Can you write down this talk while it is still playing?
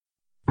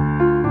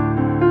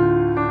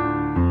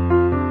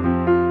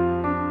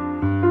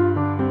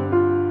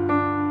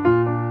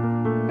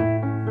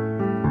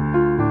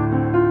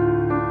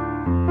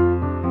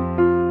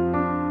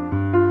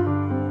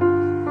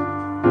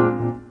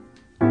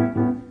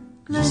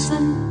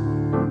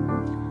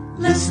Listen,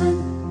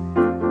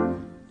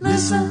 listen,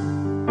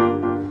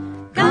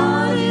 listen.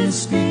 God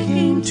is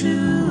speaking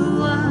to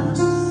us.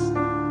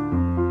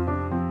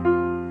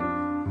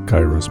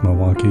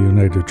 Kairos-Milwaukie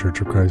United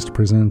Church of Christ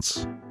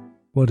presents,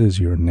 What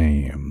is Your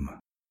Name?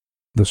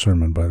 The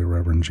sermon by the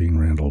Reverend Jeanne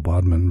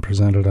Randall-Bodman,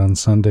 presented on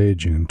Sunday,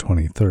 June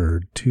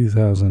 23rd,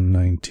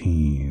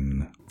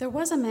 2019. There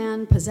was a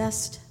man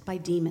possessed by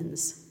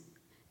demons.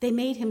 They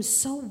made him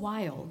so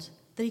wild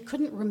that he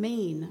couldn't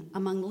remain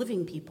among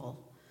living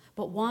people,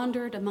 but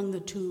wandered among the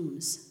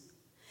tombs.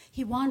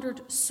 He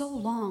wandered so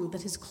long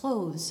that his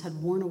clothes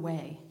had worn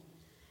away,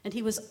 and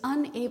he was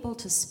unable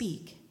to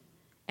speak,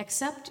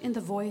 except in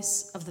the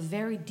voice of the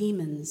very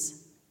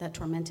demons that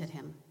tormented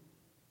him.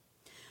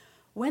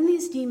 When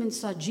these demons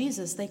saw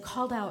Jesus, they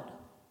called out,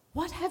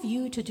 "What have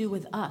you to do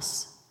with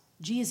us,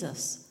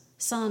 Jesus,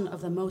 Son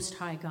of the Most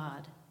High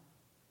God?"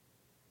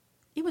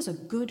 It was a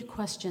good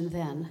question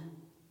then,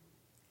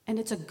 and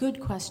it's a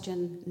good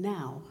question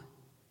now.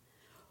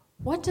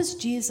 What does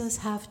Jesus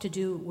have to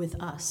do with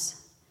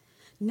us,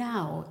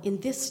 now, in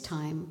this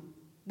time,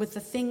 with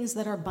the things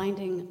that are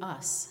binding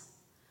us?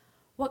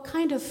 What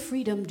kind of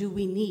freedom do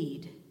we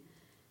need?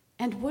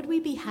 And would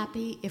we be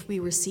happy if we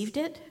received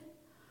it?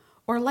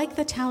 Or like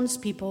the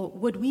townspeople,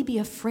 would we be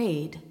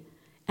afraid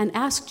and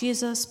ask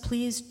Jesus,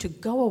 please, to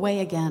go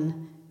away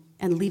again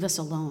and leave us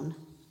alone?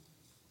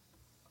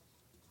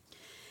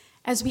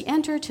 As we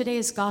enter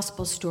today's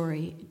gospel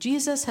story,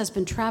 Jesus has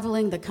been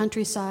traveling the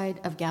countryside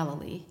of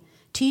Galilee,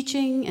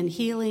 teaching and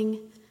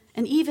healing,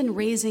 and even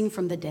raising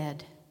from the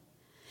dead.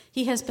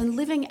 He has been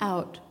living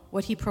out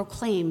what he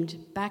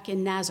proclaimed back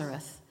in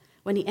Nazareth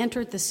when he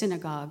entered the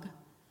synagogue,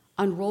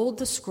 unrolled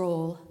the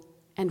scroll,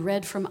 and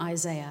read from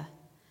Isaiah.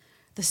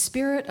 "The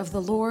Spirit of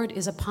the Lord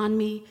is upon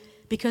me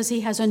because he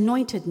has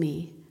anointed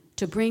me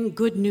to bring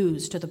good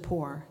news to the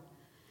poor.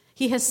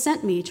 He has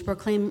sent me to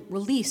proclaim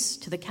release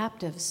to the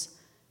captives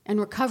and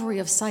recovery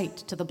of sight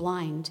to the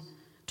blind,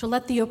 to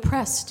let the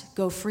oppressed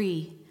go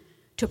free,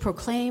 to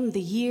proclaim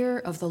the year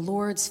of the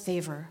Lord's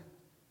favor."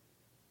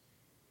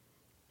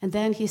 And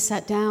then he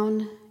sat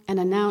down and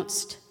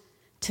announced,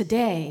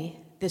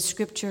 "Today this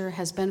scripture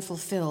has been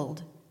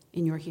fulfilled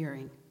in your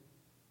hearing."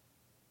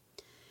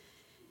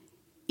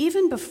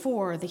 Even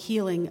before the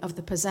healing of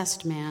the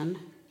possessed man,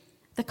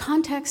 the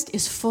context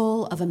is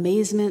full of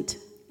amazement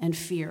and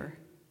fear.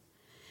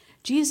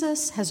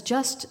 Jesus has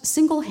just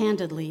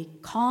single-handedly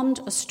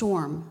calmed a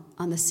storm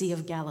on the Sea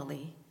of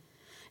Galilee,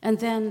 and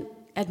then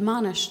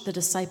admonished the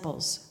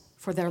disciples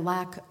for their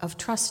lack of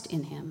trust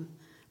in him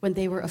when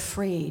they were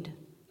afraid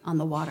on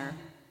the water.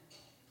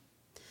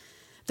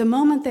 The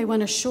moment they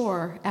went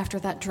ashore after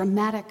that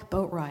dramatic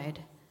boat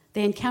ride,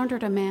 they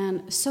encountered a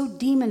man so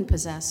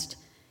demon-possessed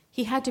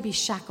he had to be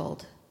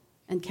shackled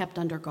and kept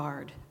under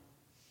guard.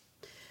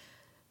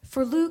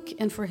 For Luke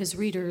and for his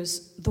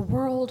readers, the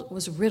world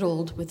was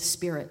riddled with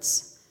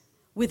spirits,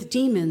 with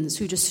demons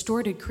who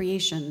distorted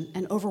creation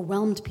and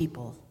overwhelmed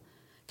people,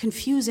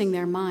 confusing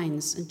their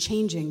minds and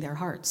changing their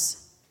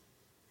hearts.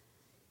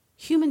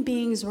 Human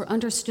beings were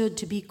understood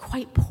to be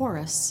quite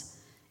porous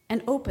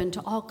and open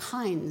to all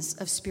kinds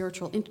of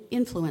spiritual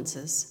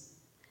influences.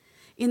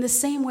 In the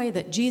same way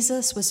that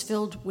Jesus was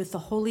filled with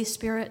the Holy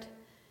Spirit,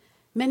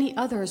 many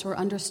others were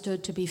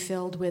understood to be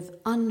filled with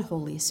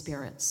unholy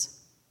spirits.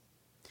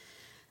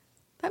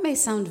 That may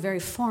sound very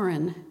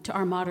foreign to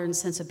our modern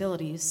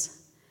sensibilities,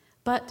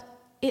 but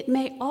it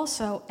may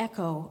also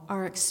echo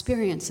our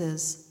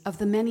experiences of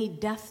the many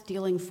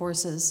death-dealing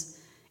forces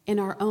in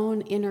our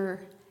own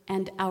inner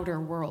and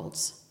outer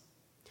worlds.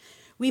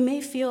 We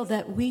may feel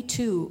that we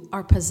too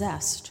are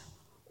possessed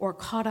or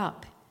caught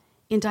up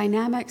in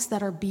dynamics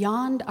that are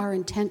beyond our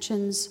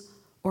intentions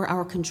or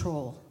our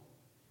control.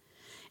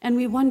 And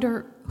we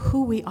wonder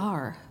who we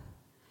are,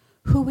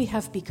 who we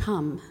have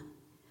become.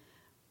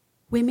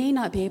 We may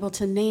not be able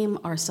to name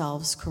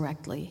ourselves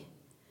correctly.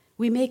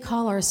 We may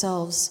call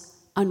ourselves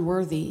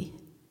unworthy,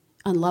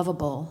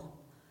 unlovable,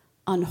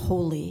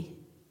 unholy,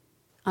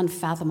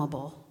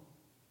 unfathomable.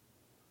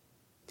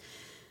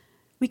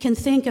 We can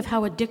think of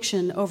how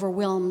addiction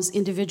overwhelms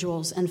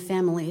individuals and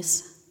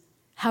families,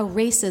 how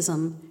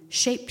racism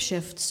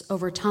shapeshifts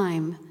over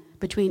time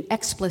between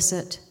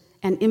explicit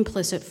and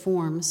implicit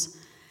forms,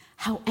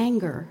 how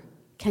anger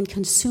can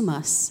consume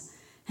us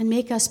and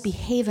make us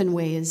behave in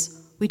ways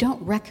we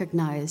don't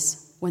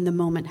recognize when the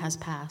moment has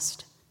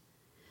passed,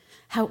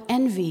 how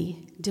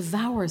envy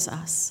devours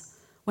us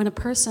when a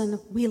person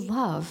we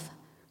love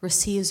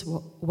receives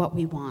what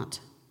we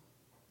want,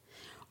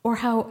 or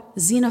how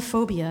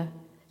xenophobia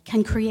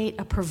can create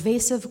a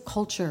pervasive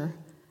culture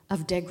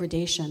of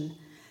degradation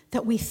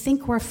that we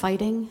think we're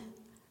fighting,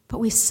 but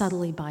we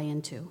subtly buy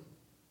into.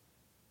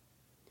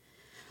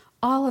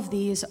 All of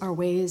these are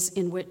ways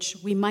in which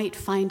we might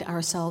find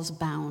ourselves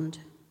bound.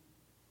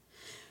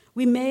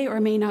 We may or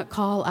may not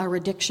call our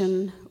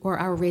addiction or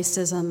our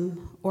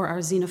racism or our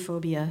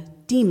xenophobia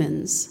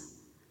demons,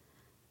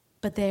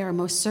 but they are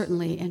most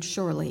certainly and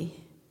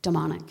surely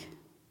demonic.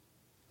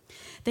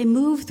 They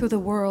move through the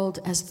world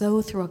as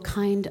though through a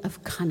kind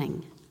of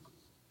cunning.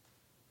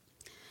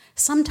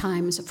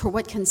 Sometimes, for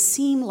what can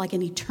seem like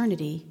an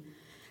eternity,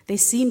 they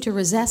seem to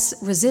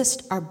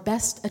resist our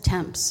best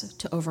attempts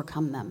to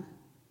overcome them.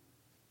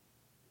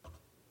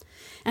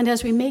 And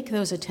as we make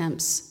those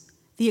attempts,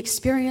 the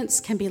experience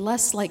can be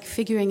less like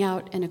figuring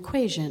out an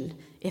equation.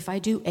 If I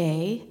do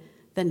A,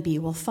 then B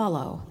will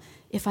follow.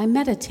 If I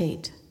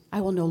meditate,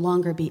 I will no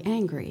longer be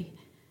angry.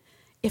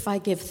 If I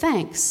give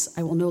thanks,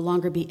 I will no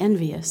longer be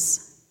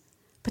envious.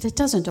 But it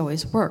doesn't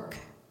always work.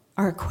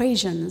 Our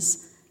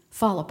equations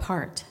fall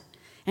apart,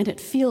 and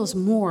it feels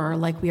more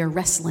like we are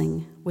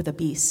wrestling with a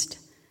beast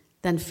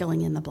than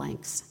filling in the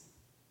blanks.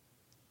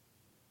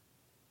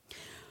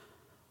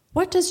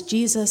 What does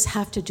Jesus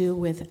have to do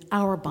with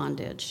our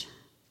bondage,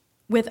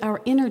 with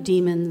our inner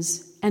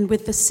demons, and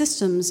with the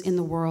systems in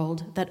the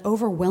world that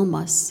overwhelm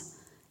us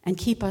and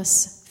keep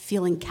us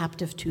feeling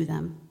captive to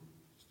them?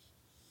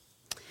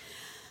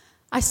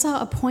 I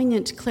saw a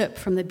poignant clip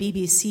from the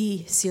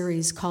BBC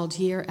series called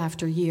Year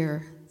After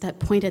Year that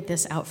pointed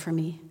this out for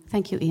me.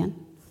 Thank you,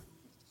 Ian.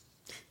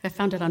 I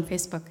found it on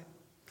Facebook.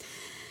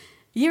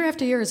 Year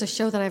After Year is a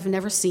show that I've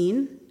never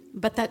seen,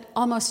 but that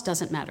almost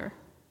doesn't matter.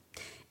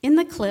 In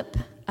the clip,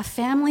 a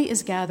family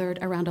is gathered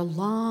around a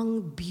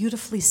long,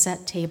 beautifully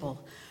set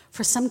table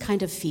for some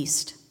kind of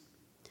feast.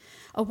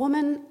 A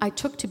woman I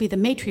took to be the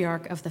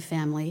matriarch of the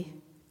family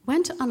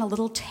went on a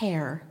little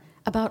tear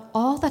about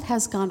all that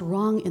has gone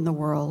wrong in the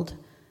world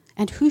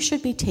and who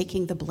should be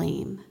taking the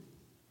blame.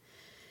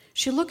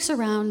 She looks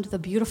around the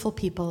beautiful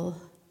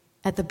people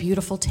at the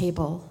beautiful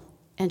table,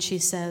 and she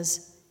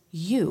says,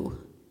 You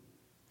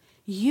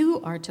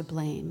are to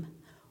blame.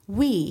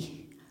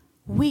 We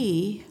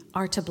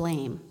are to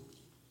blame.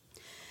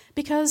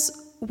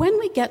 Because when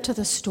we get to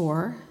the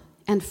store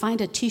and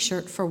find a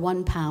t-shirt for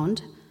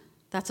 £1,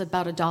 that's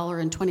about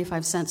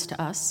 $1.25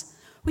 to us,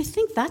 we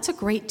think that's a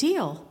great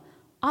deal.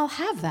 I'll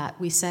have that,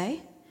 we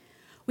say.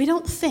 We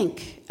don't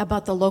think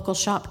about the local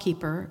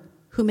shopkeeper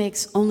who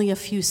makes only a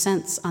few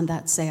cents on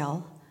that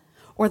sale,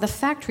 or the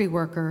factory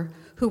worker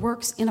who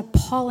works in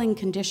appalling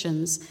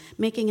conditions,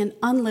 making an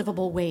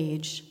unlivable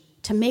wage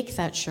to make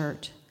that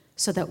shirt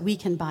so that we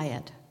can buy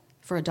it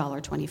for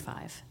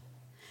 $1.25.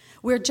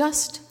 We're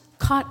just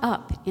caught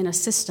up in a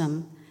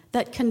system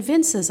that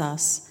convinces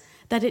us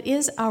that it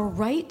is our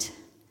right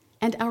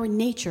and our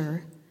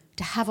nature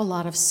to have a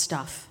lot of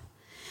stuff.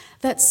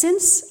 That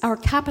since our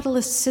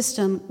capitalist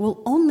system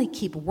will only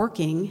keep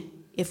working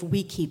if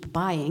we keep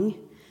buying,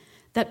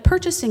 that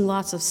purchasing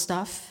lots of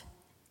stuff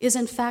is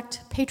in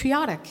fact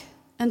patriotic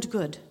and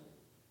good.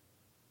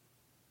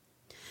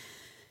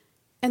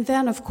 And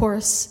then, of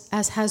course,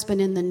 as has been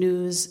in the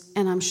news,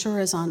 and I'm sure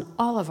is on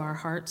all of our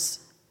hearts,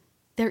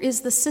 there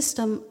is the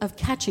system of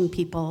catching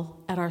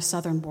people at our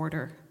southern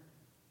border.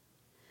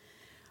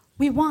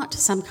 We want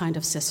some kind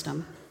of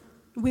system.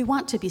 We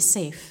want to be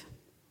safe.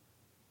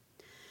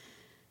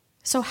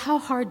 So how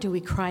hard do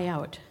we cry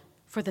out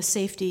for the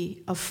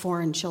safety of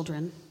foreign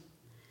children?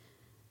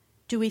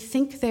 Do we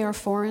think they are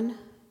foreign?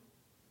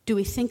 Do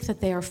we think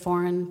that they are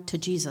foreign to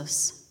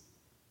Jesus?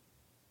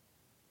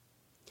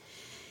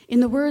 In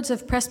the words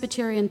of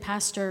Presbyterian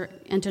pastor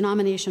and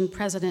denomination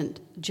president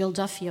Jill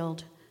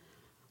Duffield,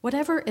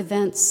 whatever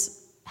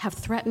events have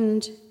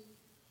threatened,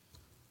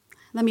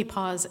 let me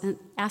pause and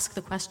ask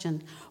the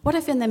question, what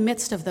if in the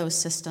midst of those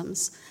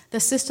systems, the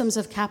systems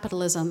of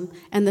capitalism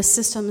and the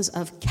systems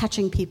of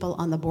catching people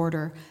on the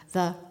border,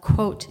 the,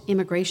 quote,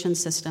 immigration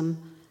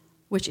system,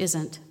 which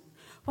isn't,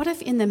 what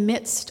if in the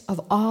midst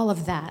of all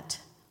of that,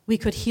 we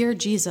could hear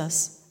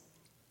Jesus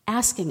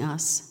asking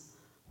us,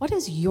 what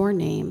is your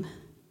name?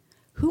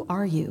 Who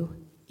are you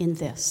in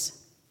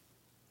this?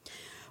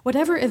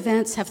 Whatever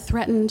events have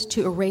threatened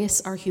to erase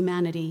our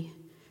humanity,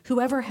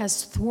 whoever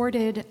has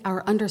thwarted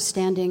our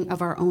understanding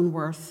of our own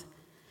worth,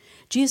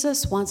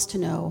 Jesus wants to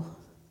know,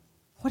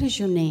 what is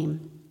your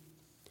name?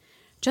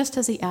 Just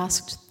as he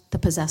asked the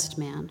possessed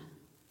man.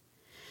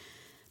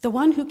 The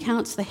one who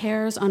counts the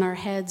hairs on our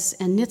heads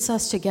and knits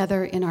us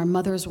together in our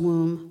mother's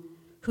womb,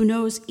 who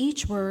knows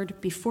each word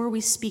before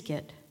we speak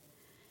it,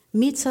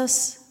 meets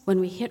us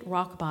when we hit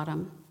rock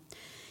bottom.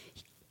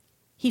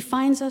 He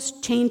finds us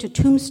chained to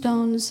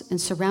tombstones and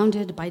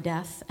surrounded by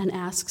death and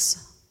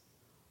asks,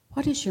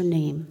 what is your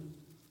name?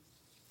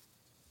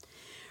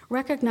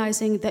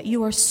 Recognizing that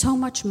you are so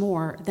much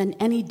more than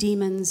any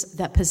demons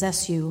that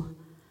possess you,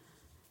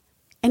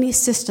 any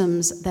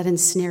systems that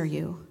ensnare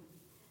you,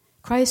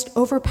 Christ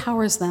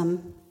overpowers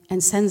them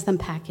and sends them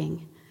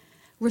packing,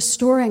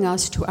 restoring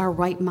us to our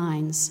right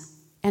minds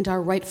and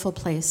our rightful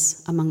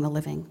place among the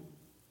living.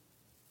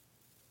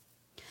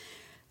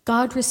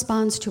 God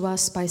responds to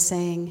us by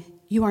saying,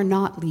 you are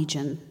not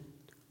legion,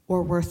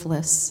 or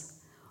worthless,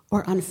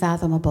 or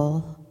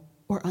unfathomable,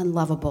 or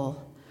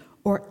unlovable,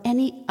 or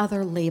any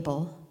other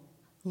label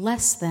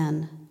less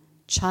than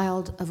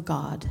child of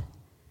God,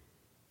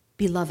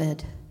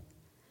 beloved,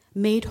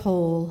 made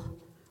whole,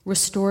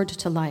 restored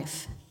to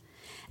life,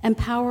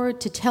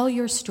 empowered to tell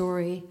your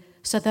story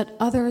so that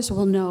others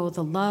will know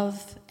the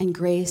love and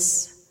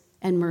grace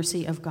and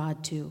mercy of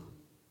God too.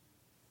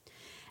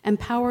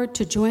 Empowered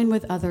to join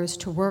with others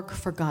to work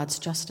for God's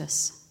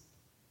justice.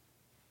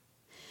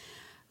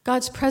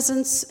 God's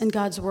presence and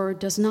God's word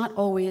does not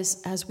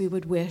always, as we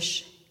would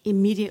wish,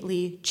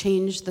 immediately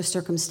change the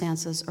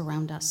circumstances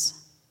around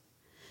us.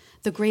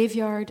 The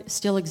graveyard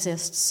still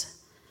exists.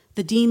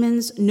 The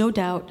demons, no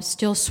doubt,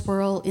 still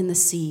swirl in the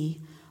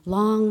sea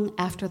long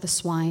after the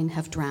swine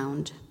have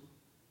drowned.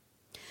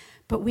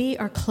 But we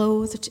are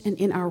clothed and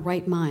in our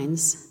right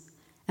minds,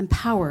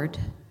 empowered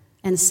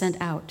and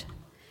sent out,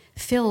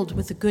 filled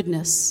with the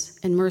goodness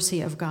and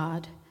mercy of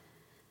God.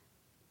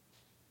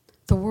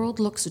 The world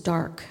looks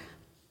dark.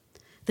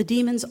 The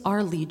demons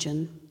are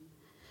legion.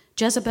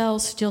 Jezebel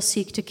still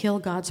seek to kill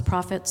God's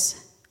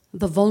prophets.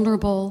 The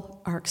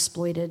vulnerable are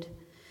exploited.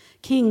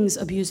 Kings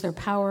abuse their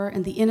power,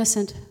 and the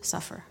innocent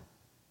suffer.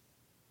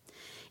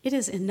 It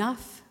is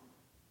enough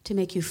to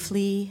make you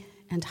flee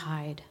and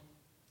hide.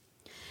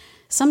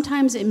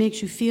 Sometimes it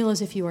makes you feel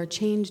as if you are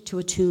chained to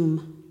a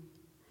tomb.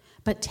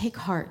 But take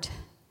heart.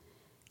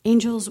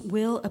 Angels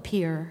will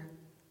appear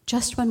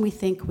just when we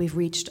think we've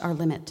reached our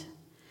limit.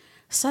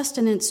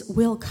 Sustenance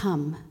will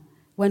come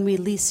when we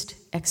least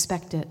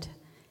expect it,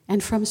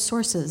 and from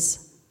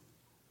sources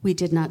we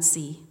did not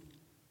see.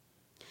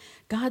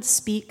 God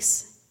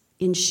speaks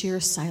in sheer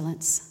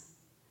silence.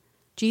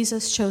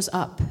 Jesus shows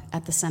up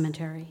at the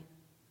cemetery.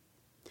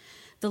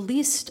 The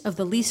least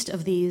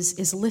of these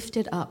is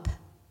lifted up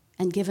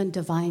and given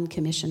divine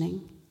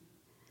commissioning.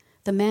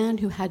 The man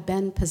who had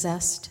been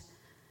possessed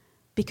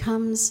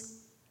becomes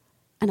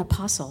an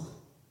apostle.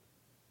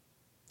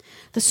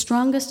 The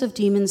strongest of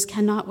demons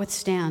cannot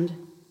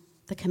withstand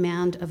the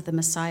command of the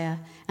Messiah,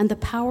 and the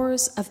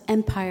powers of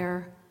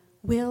empire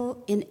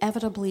will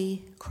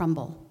inevitably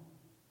crumble.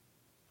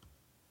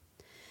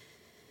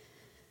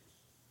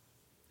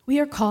 We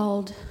are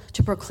called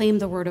to proclaim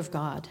the word of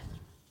God,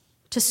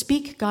 to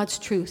speak God's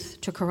truth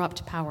to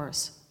corrupt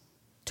powers,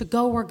 to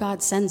go where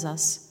God sends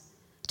us,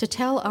 to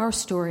tell our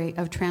story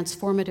of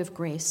transformative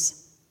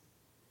grace,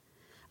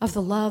 of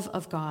the love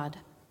of God.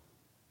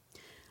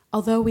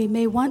 Although we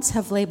may once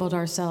have labeled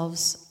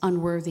ourselves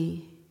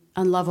unworthy,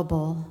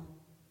 unlovable,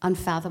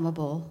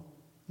 unfathomable,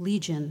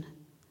 legion,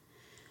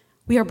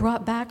 we are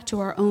brought back to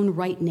our own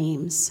right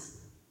names.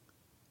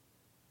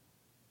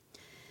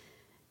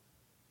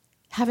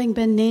 Having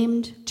been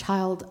named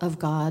child of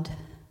God,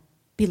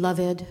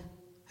 beloved,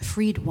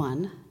 freed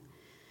one,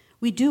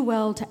 we do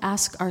well to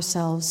ask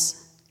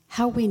ourselves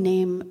how we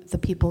name the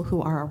people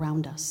who are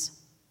around us.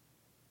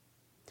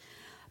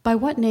 By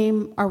what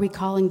name are we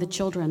calling the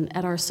children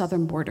at our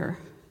southern border?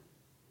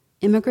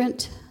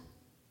 Immigrant,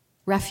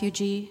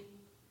 refugee,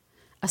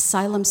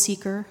 asylum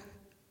seeker,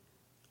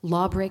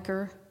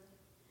 lawbreaker,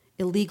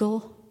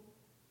 illegal,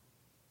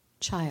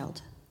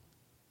 child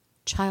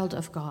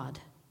of God.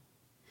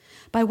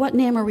 By what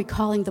name are we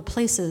calling the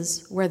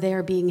places where they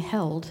are being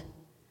held?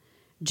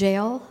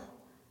 Jail,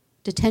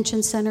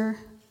 detention center,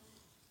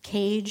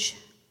 cage,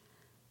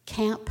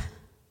 camp?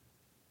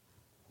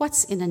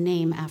 What's in a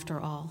name after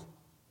all?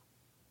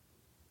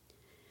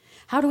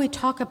 How do we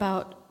talk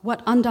about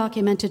what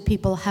undocumented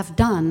people have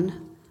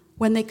done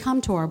when they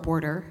come to our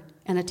border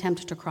and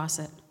attempt to cross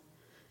it?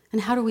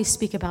 And how do we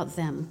speak about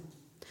them?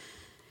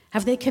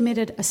 Have they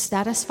committed a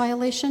status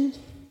violation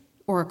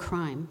or a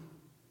crime?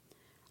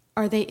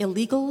 Are they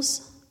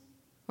illegals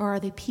or are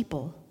they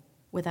people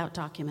without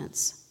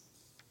documents?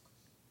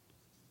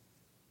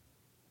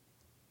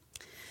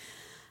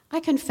 I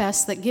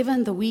confess that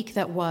given the week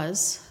that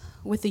was,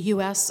 with the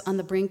U.S. on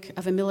the brink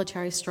of a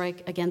military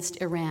strike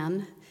against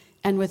Iran,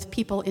 and with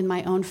people in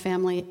my own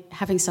family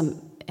having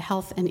some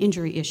health and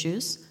injury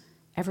issues,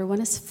 everyone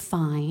is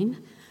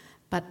fine,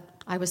 but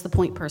I was the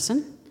point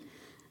person.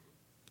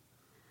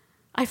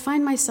 I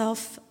find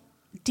myself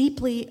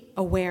deeply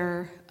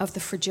aware of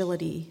the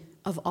fragility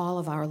of all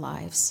of our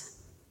lives.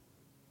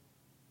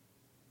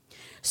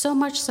 So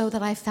much so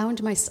that I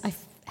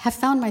have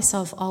found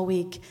myself all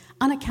week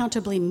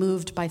unaccountably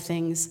moved by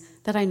things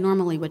that I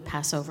normally would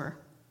pass over.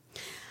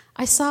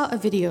 I saw a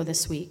video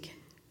this week,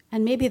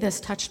 and maybe this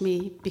touched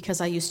me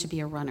because I used to be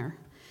a runner.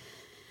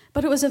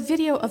 But it was a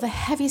video of a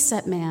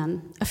heavy-set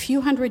man, a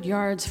few hundred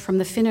yards from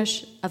the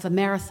finish of a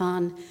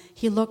marathon.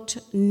 He looked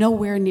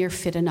nowhere near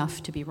fit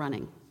enough to be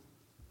running.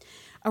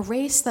 A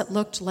race that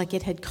looked like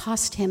it had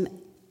cost him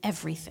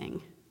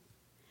everything.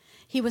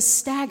 He was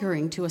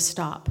staggering to a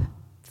stop,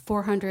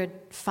 400,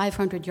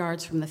 500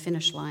 yards from the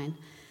finish line,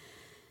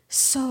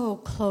 so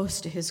close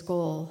to his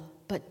goal,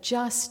 but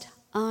just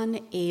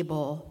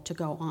unable to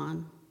go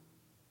on.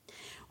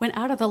 When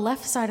out of the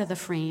left side of the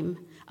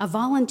frame, a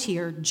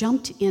volunteer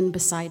jumped in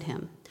beside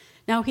him.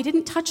 Now, he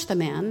didn't touch the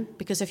man,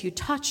 because if you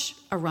touch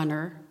a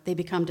runner, they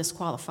become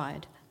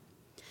disqualified.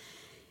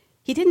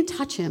 He didn't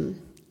touch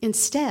him.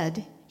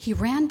 Instead, he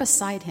ran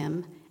beside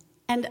him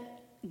and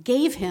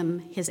gave him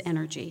his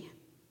energy.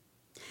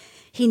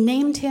 He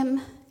named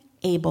him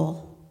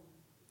Abel.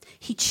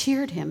 He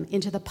cheered him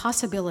into the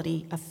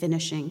possibility of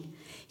finishing.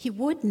 He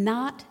would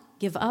not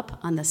give up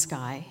on this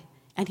guy,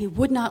 and he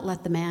would not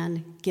let the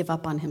man give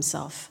up on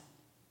himself.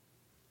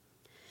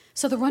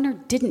 So the runner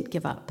didn't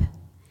give up.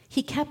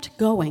 He kept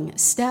going,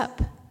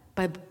 step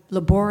by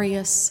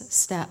laborious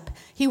step.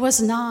 He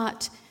was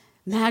not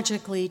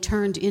magically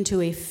turned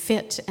into a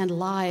fit and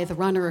lithe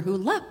runner who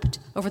leapt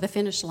over the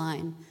finish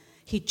line.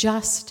 He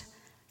just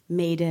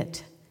made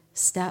it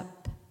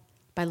step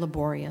by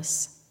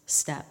laborious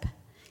step,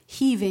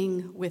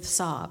 heaving with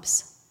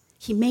sobs.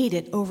 He made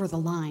it over the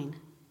line.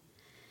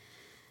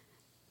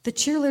 The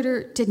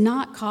cheerleader did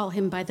not call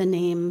him by the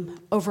name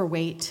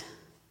overweight,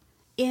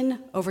 in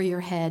over your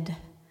head,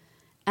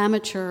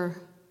 amateur,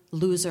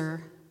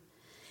 loser.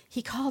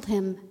 He called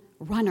him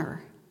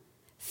runner,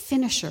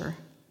 finisher,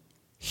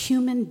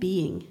 human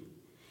being,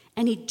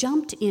 and he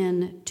jumped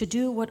in to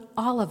do what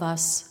all of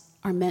us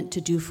are meant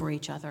to do for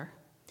each other,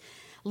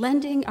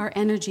 lending our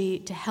energy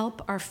to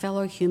help our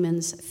fellow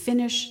humans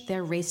finish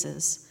their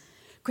races,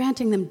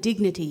 granting them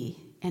dignity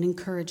and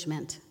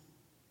encouragement,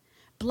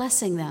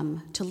 blessing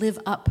them to live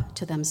up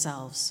to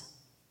themselves.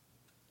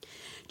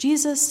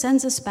 Jesus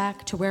sends us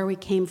back to where we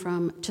came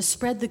from to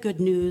spread the good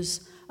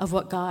news of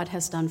what God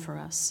has done for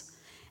us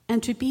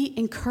and to be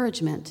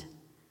encouragement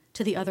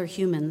to the other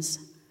humans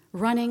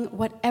running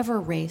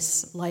whatever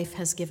race life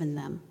has given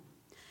them: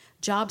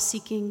 job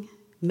seeking,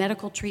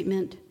 medical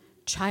treatment,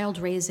 child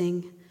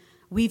raising,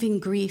 weaving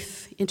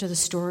grief into the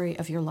story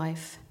of your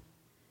life,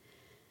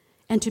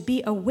 and to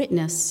be a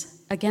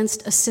witness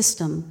against a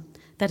system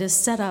that is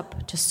set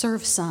up to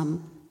serve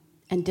some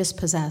and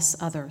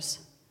dispossess others.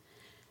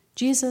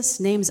 Jesus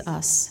names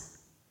us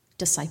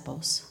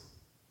disciples.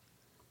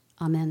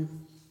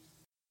 Amen.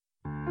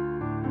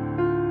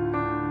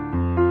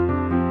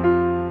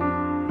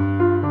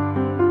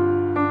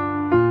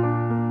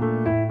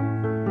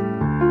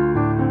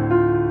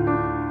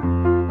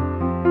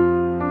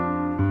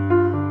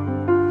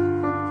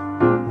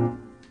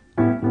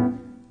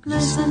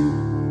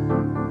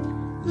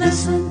 Listen,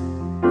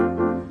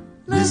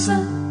 listen,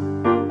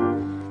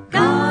 listen.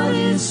 God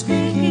is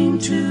speaking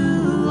to